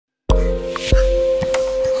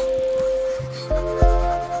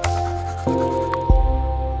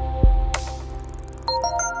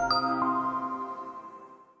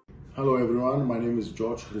is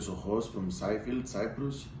George Chrysochos from Cyfield,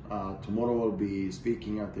 Cyprus. Tomorrow I'll be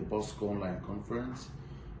speaking at the Bosco Online Conference.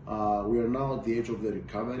 We are now at the age of the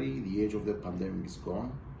recovery. The age of the pandemic is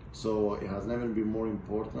gone. So it has never been more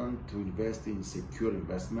important to invest in secure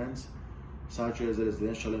investments, such as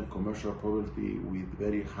residential and commercial property with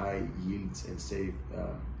very high yields and safe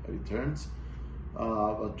returns.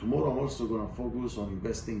 But tomorrow I'm also going to focus on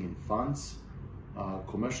investing in funds,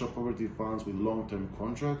 commercial property funds with long-term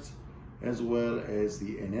contracts, as well as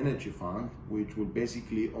an energy fund, which will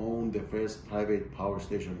basically own the first private power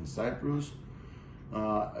station in Cyprus.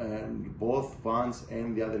 And both funds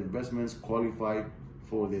and the other investments qualify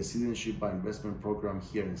for the citizenship by investment program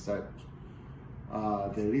here in Cyprus.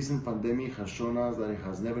 The recent pandemic has shown us that it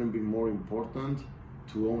has never been more important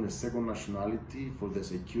to own a second nationality for the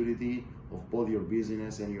security of both your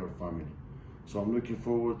business and your family. So I'm looking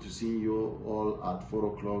forward to seeing you all at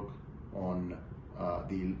 4 o'clock on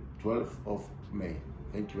the 12th of May.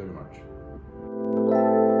 Thank you very much.